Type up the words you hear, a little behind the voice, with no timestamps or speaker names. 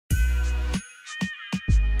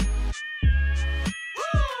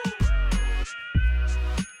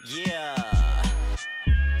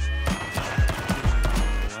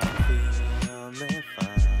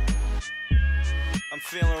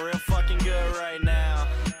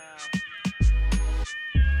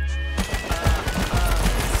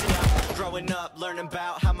up, learning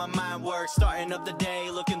about how my mind works. Starting up the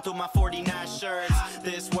day, looking through my 49 shirts.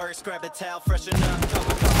 This works, grab a towel, freshen up, cup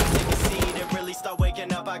of coffee, take a seat, and really start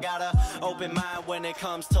waking up. I got a open mind when it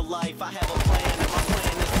comes to life. I have a plan, and my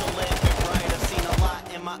plan is to live it right. I've seen a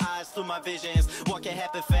lot in my eyes through my visions. What can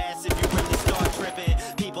happen fast if you really start tripping?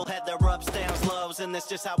 People had their ups, downs, lows, and that's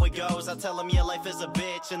just how it goes. I tell them your life is a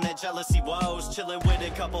bitch and that jealousy woes. Chilling with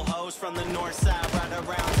a couple hoes from the north side, right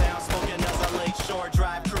around town, smoking as a lake shore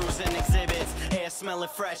drive, cruising exhibits. Air smelling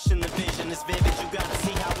fresh and the vision is vivid. You gotta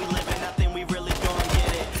see how we living, I think we really gon'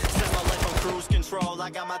 get it. Set my life on cruise control, I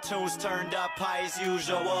got my tunes turned up high as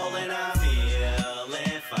usual, and I'm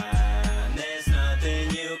feeling fine. There's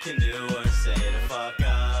nothing you can do or say to fuck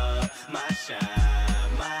up my shine.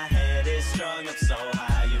 My head is strung up so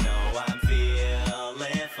high, you know I'm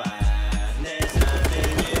feeling fine. There's nothing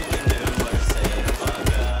you can do or say to fuck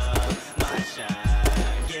up my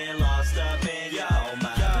shine. Get lost up in your own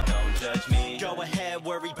mind, don't judge me. Go ahead,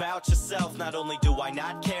 worry about yourself. Not only do I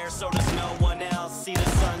not care, so does no one else. See the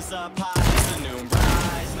sun's up high, it's a new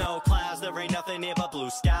rise. No clouds, there ain't nothing here but blue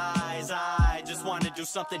skies. I just wanna do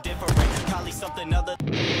something different, probably something other.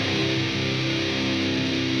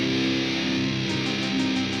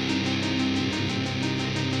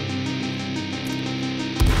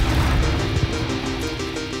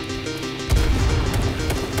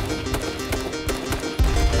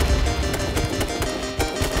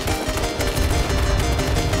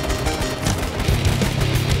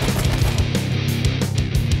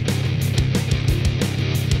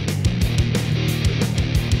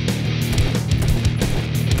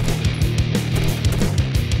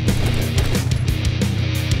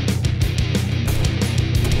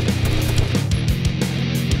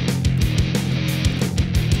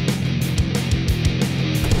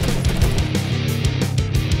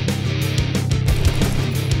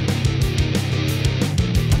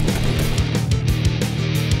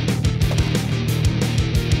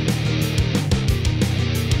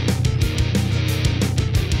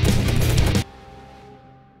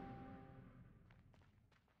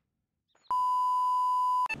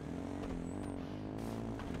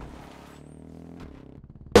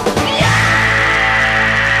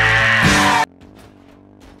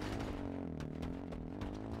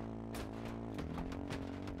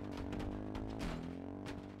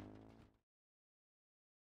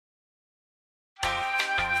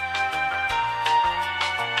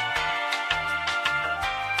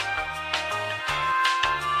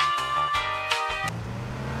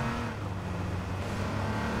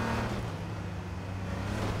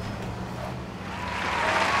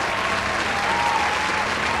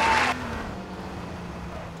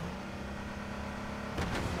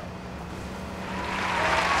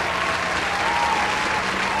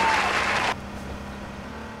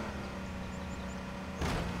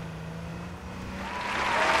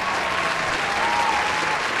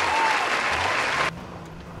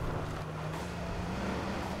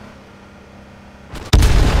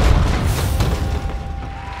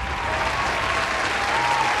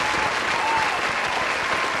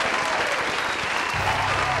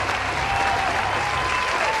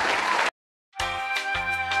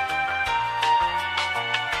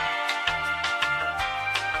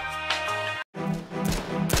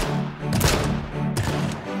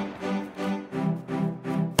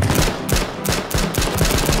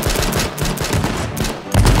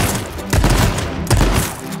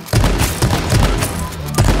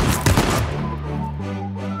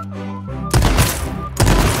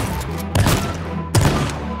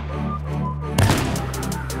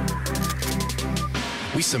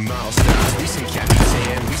 We some all-stars, we some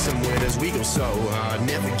captain, we some winners, we go so hard,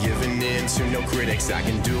 never giving in to no critics. I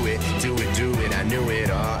can do it, do it, do it, I knew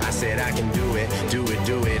it all. I said I can do it, do it,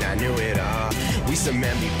 do it, I knew it all. We some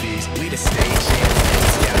MVPs, we the stage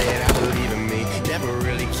champions, yeah, I believe in me, never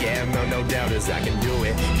really care, no doubters. I can do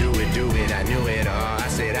it, do it, do it, I knew it all. I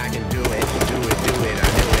said I can do it, do it, do it, I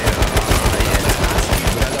knew it all. Yeah, the high speed,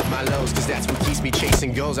 but I love my lows, cause that's what keeps me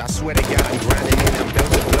chasing goals. I swear to God, I'm grinding and I'm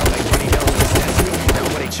built to blow like 20 knows, cause that's me. Not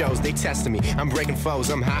what they chose, they testing me. I'm breaking foes,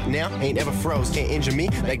 I'm hot now, ain't ever froze. Can't injure me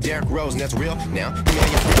like Derrick Rose, and that's real now. Give me all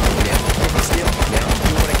your feel now, if I'm still now.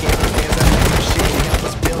 Do what I can for fans, I know my shit ain't help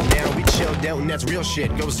us build now. We chilled out and that's real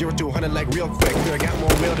shit. Go 0 to 100 like real quick. I got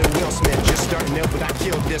more will than Will Smith. Just starting out, but I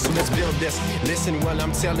killed this, so let's build this. Listen while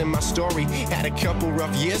I'm telling my story. Had a couple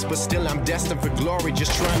rough years, but still I'm destined for glory.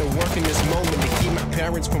 Just trying to work in this moment to keep my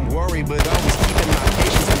parents from worry, but always keeping my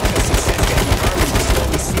patience because success got me early.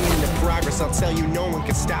 Slowly seeing the progress, I'll tell you no one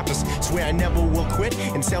can stop us. Swear I never will quit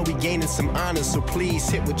until we gaining some honors. So please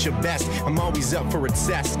hit with your best. I'm always up for a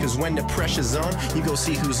test, cause when the pressure's on, you go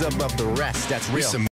see who's above the rest. That's real.